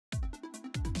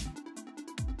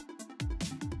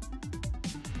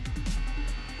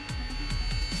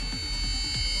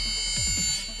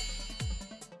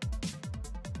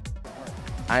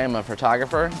I am a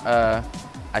photographer.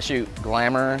 I shoot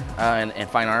glamour and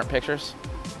fine art pictures.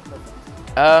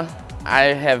 I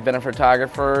have been a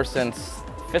photographer since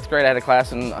 5th grade. I had a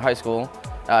class in high school,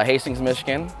 Hastings,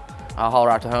 Michigan, Holler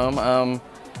Out to Home.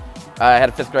 I had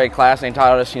a 5th grade class and they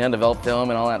taught us, develop film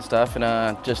and all that stuff,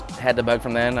 and just had the bug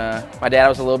from then. My dad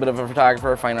was a little bit of a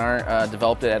photographer, fine art,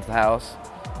 developed it at the house,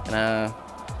 and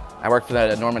I worked for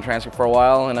the Norman Transcript for a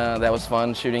while, and that was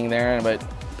fun shooting there. But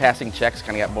passing checks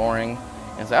kind of got boring,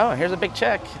 and so, oh, here's a big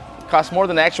check. It costs more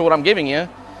than the actual what I'm giving you,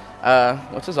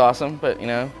 which is awesome. But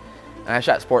and I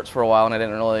shot sports for a while, and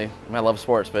I love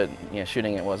sports, but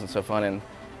shooting it wasn't so fun.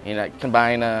 And I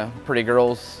combine pretty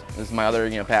girls is my other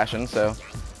passion. So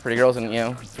pretty girls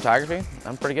and photography,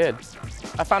 I'm pretty good.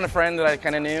 I found a friend that I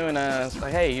kind of knew, and was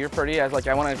like, hey, you're pretty. I was like,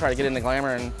 I want to try to get into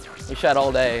glamour, and we shot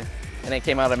all day, and it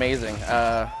came out amazing.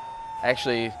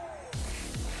 Actually,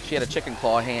 she had a chicken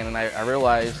claw hand, and I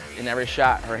realized in every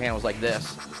shot her hand was like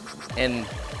this, and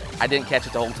I didn't catch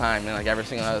it the whole time, and like every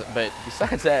single. But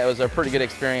besides that, it was a pretty good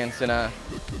experience, and I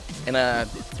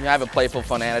have a playful,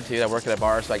 fun attitude. I work at a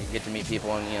bar, so I can get to meet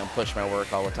people and push my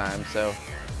work all the time. So,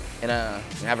 and I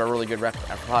have a really good rep.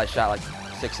 I've probably shot like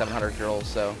 600-700 girls,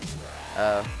 so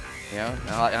I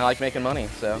like making money.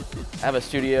 So I have a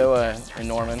studio in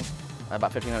Norman,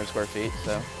 about 1,500 square feet.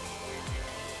 So.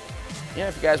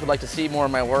 If you guys would like to see more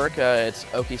of my work, it's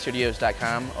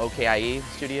okiestudios.com,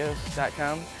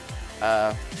 okiestudios.com.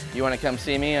 You want to come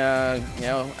see me,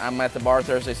 I'm at the bar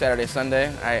Thursday, Saturday,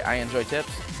 Sunday. I enjoy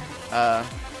tips.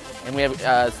 And we have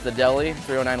it's the Deli,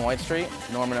 309 White Street,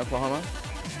 Norman, Oklahoma.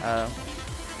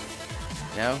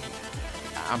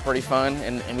 I'm pretty fun,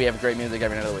 and we have great music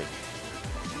every night of the week.